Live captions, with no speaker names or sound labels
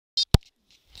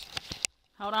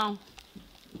Hold on.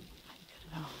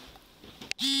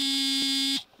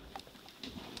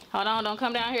 Hold on, don't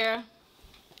come down here.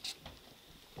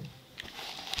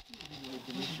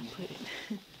 Put it.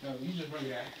 No, you just bring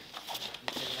it out.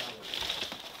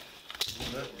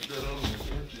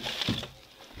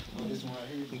 Oh, this one right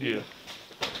here? Yeah.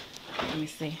 Let me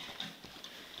see.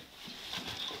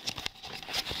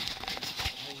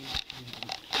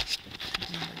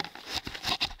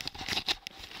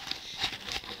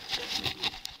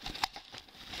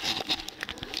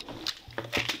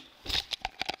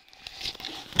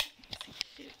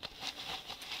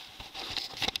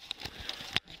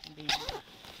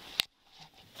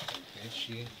 That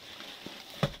shit.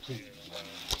 Please.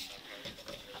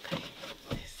 Okay,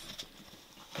 this.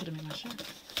 Put them in my shirt.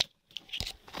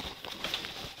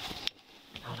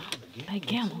 Hold on. Hey,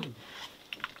 Gamble. Hold on.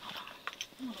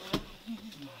 Give me a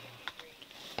minute.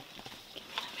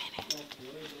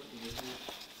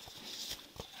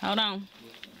 Hold on.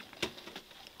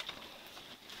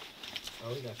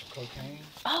 Oh, we got some cocaine.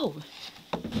 Oh.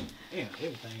 Yeah,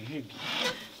 everything here.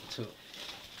 Took.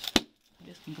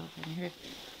 This can go in here.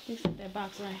 We set that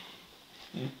box right.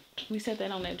 We set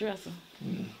that on that dresser.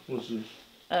 What's this?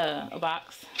 A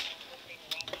box.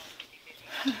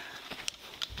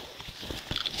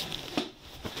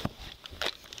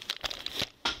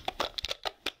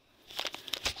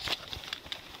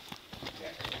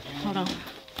 Hold on.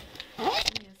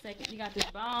 Give me a second. You got this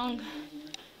bong.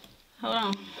 Hold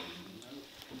on.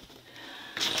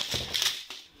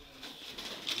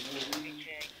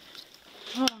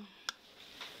 Hold on.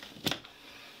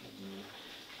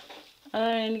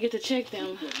 And you get to check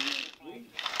them.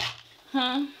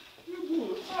 Huh?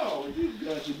 Oh, you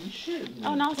got to be shitting.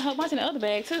 Oh, no, there's a whole bunch in the other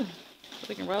bag, too.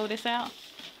 We can roll this out.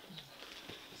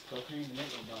 It's cocaine in that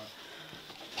little box.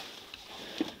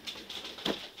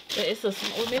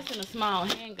 We're missing a small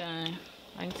handgun.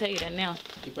 I can tell you that now.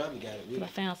 He probably got it with I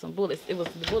him. found some bullets. It was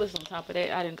the bullets on top of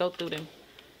that. I didn't go through them.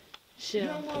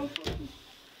 Shit.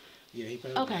 Yeah, he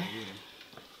probably Okay. got it with him.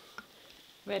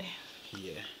 Ready?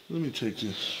 Yeah. Let me take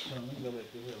this.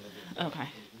 Okay.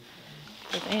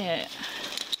 But they had,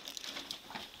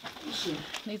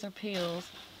 these are pills.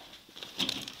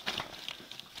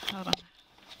 Hold on.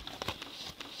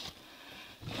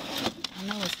 I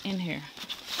know it's in here.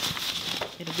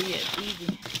 It'll be an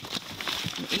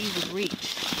easy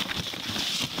reach.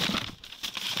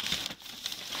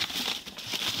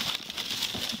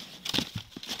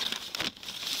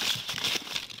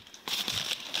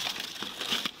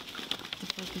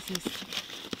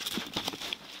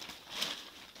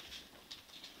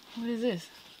 What is this?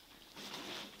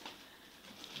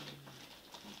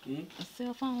 A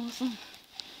cell phone or something?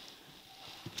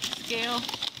 Scale.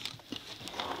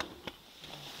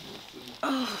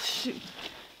 Oh shoot.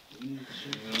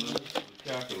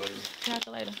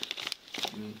 Calculator.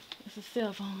 It's a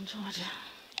cell phone charger.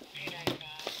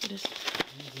 What is?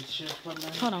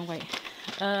 Hold on, wait.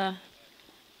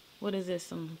 What is this?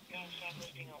 Some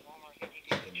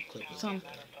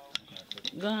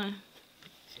gun.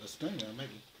 A string gun,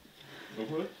 maybe. A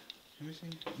what? Let me see.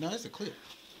 No, it's a clip.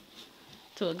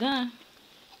 To a gun?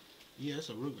 Yeah, it's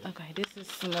a Ruger. Okay, this is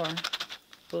some more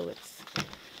bullets.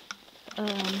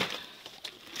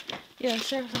 Yeah,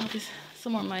 sheriff's office.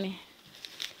 Some more money.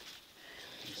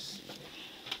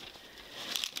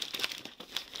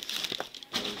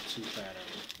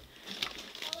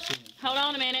 Hold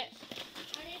on a minute.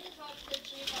 I need to talk to the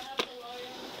chief. I have the lawyer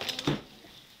on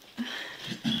the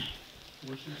phone.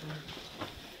 What's she saying?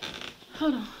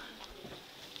 Hold on.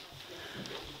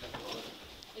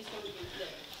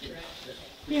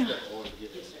 Yeah.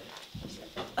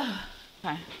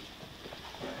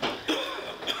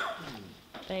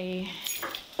 Okay.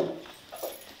 I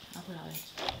put all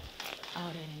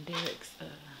that in Derek's car.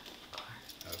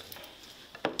 Okay.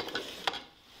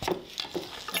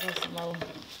 There's some more.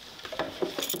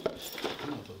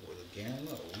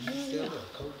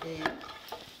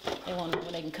 They want to know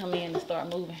when they can come in and start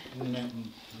moving.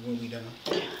 When we done.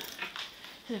 He's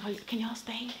like, oh, can y'all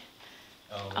stay?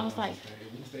 Oh, I was like,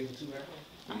 we can stay for 2 hours.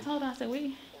 I told her, I said,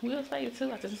 we'll stay for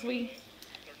 2 hours.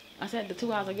 I said the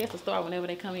 2 hours, I guess, will start whenever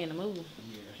they come in to move.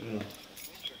 Yeah.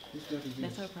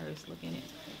 That's her purse. Look in it.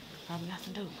 Probably got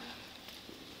some dope.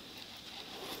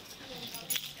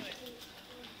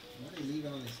 Why they leave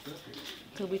all this stuff here?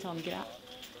 Because we told them to get out.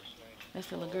 That's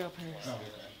still a girl purse. Oh,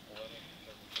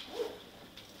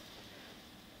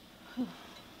 okay.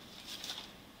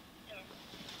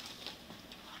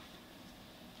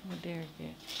 What Derek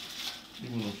get? He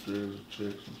went upstairs to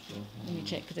check some stuff. Let me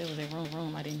check, because there was a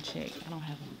room I didn't check. I don't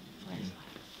have a flashlight.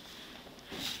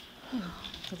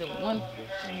 Because there was one.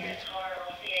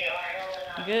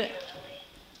 You good?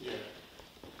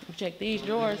 We check these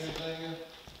drawers.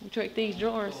 We check these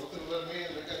drawers.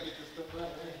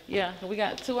 Yeah, we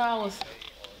got 2 hours.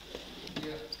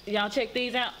 Y'all check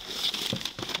these out.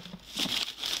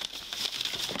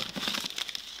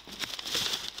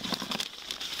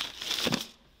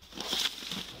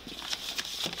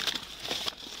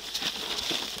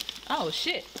 Oh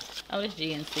shit. Oh, it's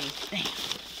GNC. Damn.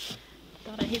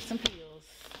 Thought I hit some pills.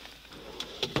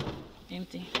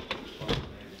 Empty.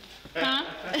 Huh?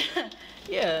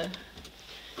 Yeah.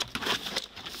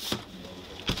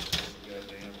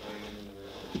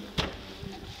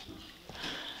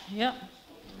 Yep.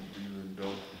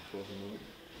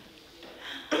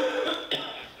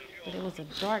 But it was a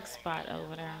dark spot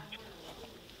over there.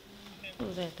 Who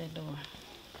was at that door?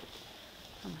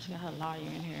 Oh, she got her lawyer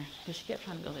in here. But she kept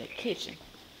trying to go to the kitchen.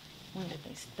 When did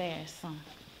they stash some?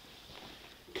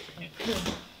 Oh,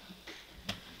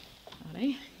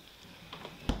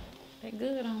 they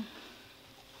good on.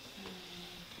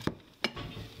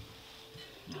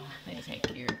 No, they just had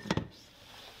carrots.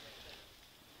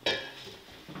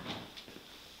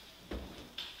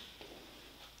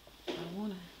 I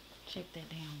wanna check that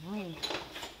damn room.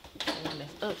 The one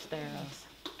that's upstairs.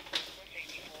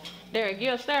 Derek,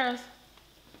 you upstairs?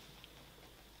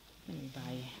 Let me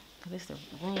buy you. Cause it's the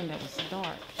room that was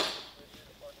dark.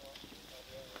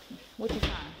 What you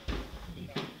find?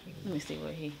 Let me see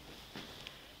what he.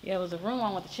 Yeah, it was a room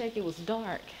I went to check. It was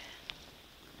dark.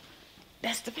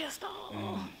 That's the pistol.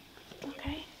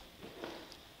 Okay.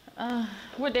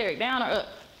 Where Derek? Down or up?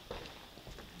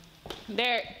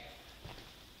 Derek.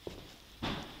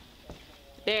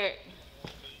 Derek.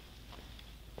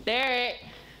 Derek.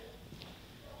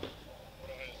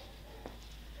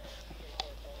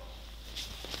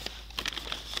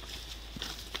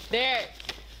 Derek.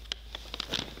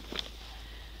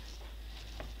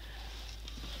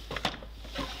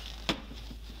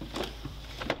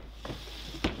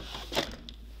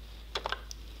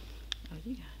 Oh,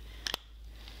 you got it.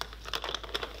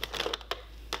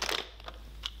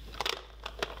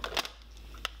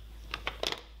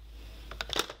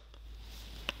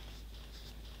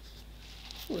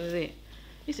 What is it?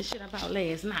 This is shit I bought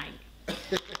last night.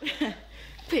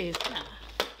 Pissed off.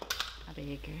 I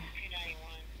beg her.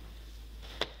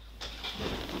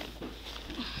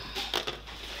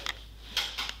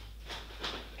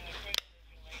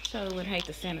 Sure would hate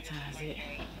to sanitize it.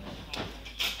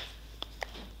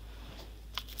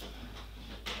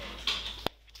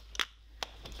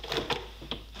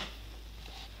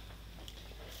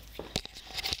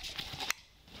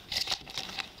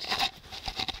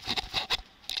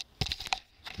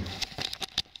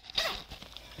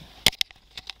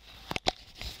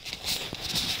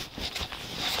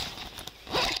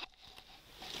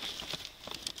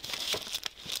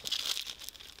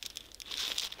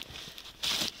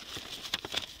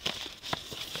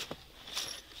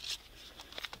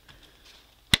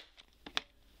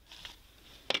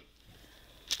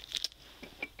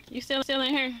 You still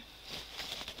in here?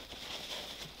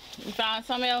 You found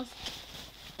something else?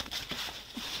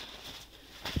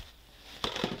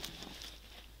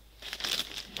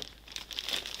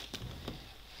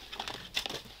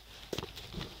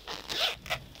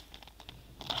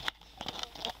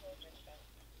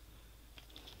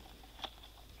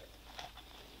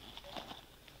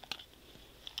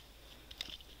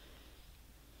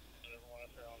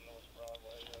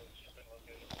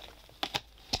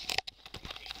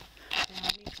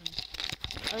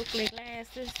 Oakley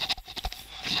glasses.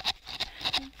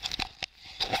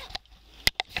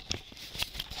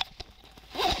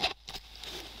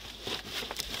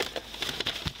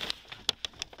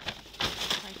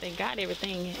 Like they got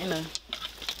everything in a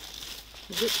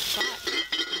good spot.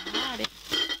 Hide it.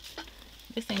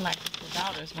 This seems like the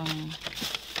daughter's room.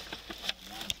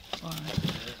 Or,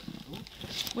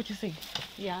 what you see?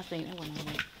 Yeah, I seen that one on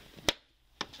there.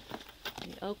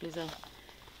 The Oakleys are,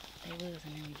 they was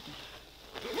and everything.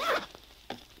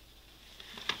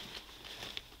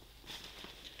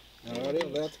 Now, are they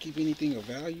allowed to keep anything of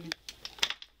value?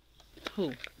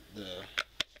 Who?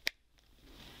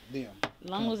 Them. As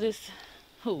long as it's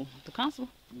who? The constable?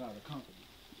 No, the company.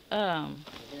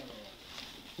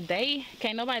 They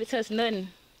can't nobody touch nothing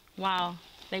while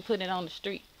they put it on the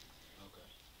street.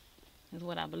 Okay. Is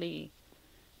what I believe.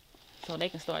 So they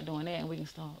can start doing that and we can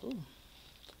start. Ooh.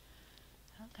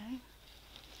 Okay.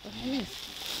 What's this?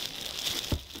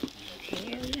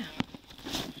 Hell yeah.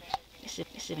 This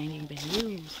shit ain't even been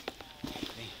used.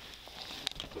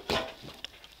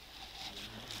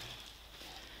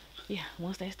 Yeah,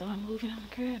 once they start moving on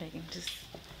the curb, they can just.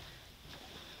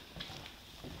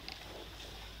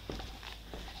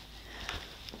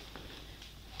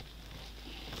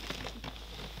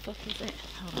 fuck is that?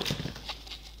 Hold on.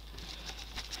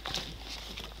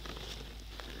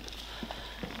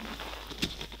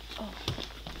 Oh.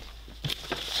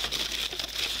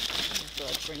 So I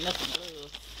bring up some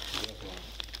gloves.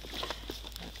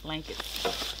 Blankets.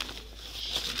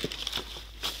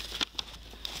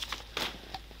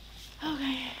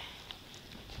 Okay.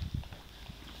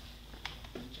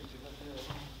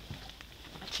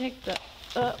 I checked up.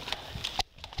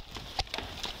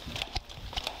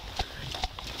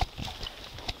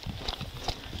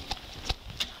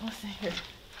 What's in here?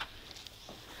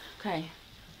 Okay.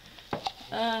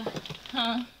 I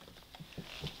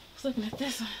was looking at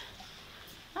this one.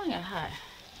 I ain't got hot.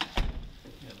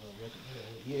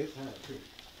 Yeah, it's hot too.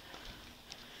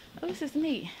 Oh, this is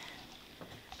neat.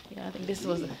 Yeah, I think this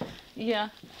was. Yeah.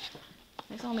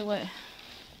 It's only what?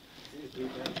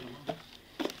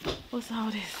 What's all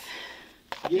this?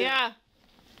 Yeah.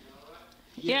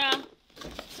 Yeah.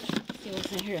 Let's see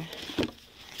what's in here.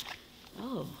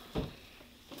 Oh.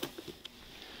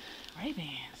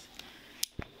 Ray-Bans.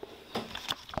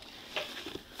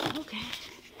 Okay.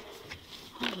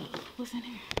 Hold up. What's in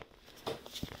here?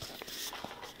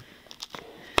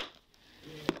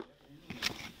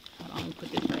 Hold on, let me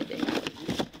put this right there.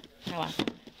 How I?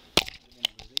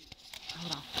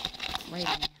 Hold on.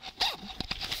 Ray-Bans.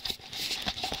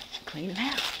 Clean it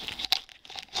out.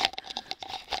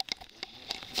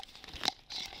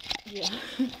 Yeah.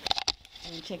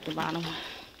 Let me check the bottom.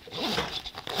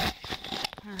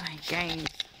 Alright, games.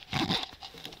 I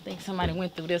think somebody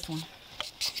went through this one.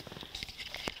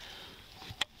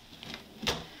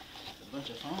 A bunch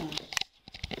of phones.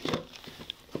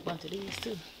 A bunch of these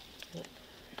too. But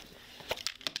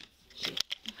shit,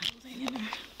 those ain't in there.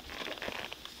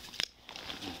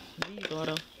 These are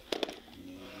though.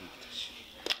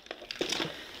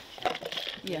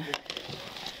 Yeah.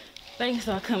 They can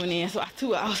start coming in, so our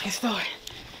 2 hours can start.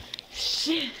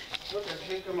 Shit. Look at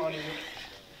him come on in.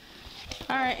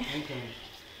 Alright.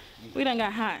 We done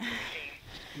got hot.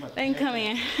 They can come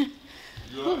in.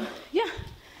 Ooh, yeah.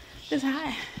 It's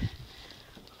hot.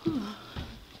 You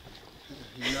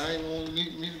ain't gonna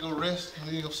need to go rest.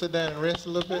 You need to go sit down and rest a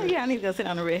little bit. Oh, yeah, I need to go sit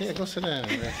down and rest. Yeah, go sit down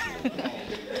and rest a little bit.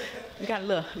 We got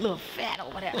a little fat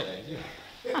over there.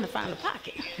 Trying to find the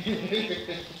pocket.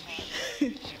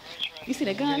 You see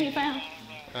that gun he found?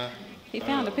 Huh? He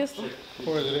found a pistol.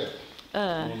 Where is it at?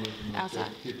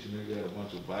 Outside. Kitchen, they got a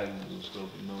bunch of vitamins and stuff,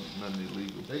 and nothing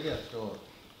illegal. They got to start.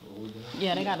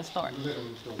 Yeah, they got to start. Let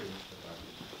them start.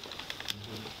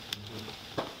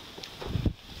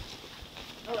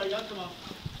 All right, y'all come on.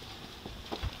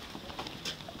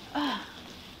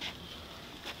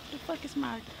 The fuck is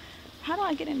my? How do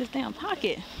I get in this damn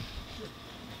pocket?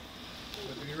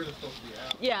 But you're really supposed to be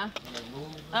out. Yeah.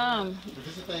 Like, if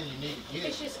it's a thing you need to get.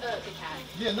 It's just the cat.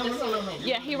 Yeah, no.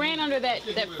 Yeah, he ran under that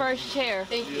first chair.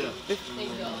 Thank you. Thank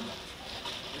you.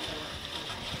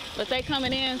 But they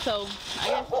coming in, so I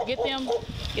guess get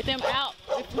them out.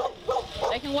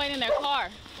 They can wait in their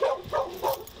car.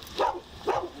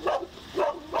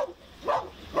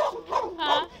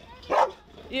 Huh?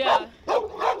 Yeah.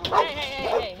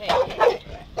 Hey.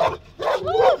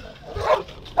 Woo.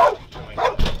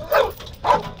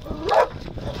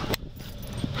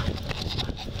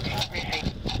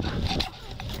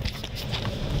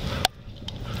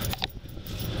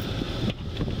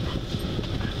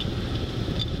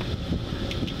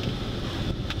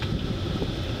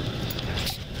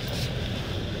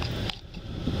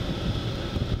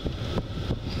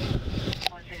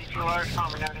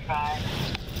 Call notified.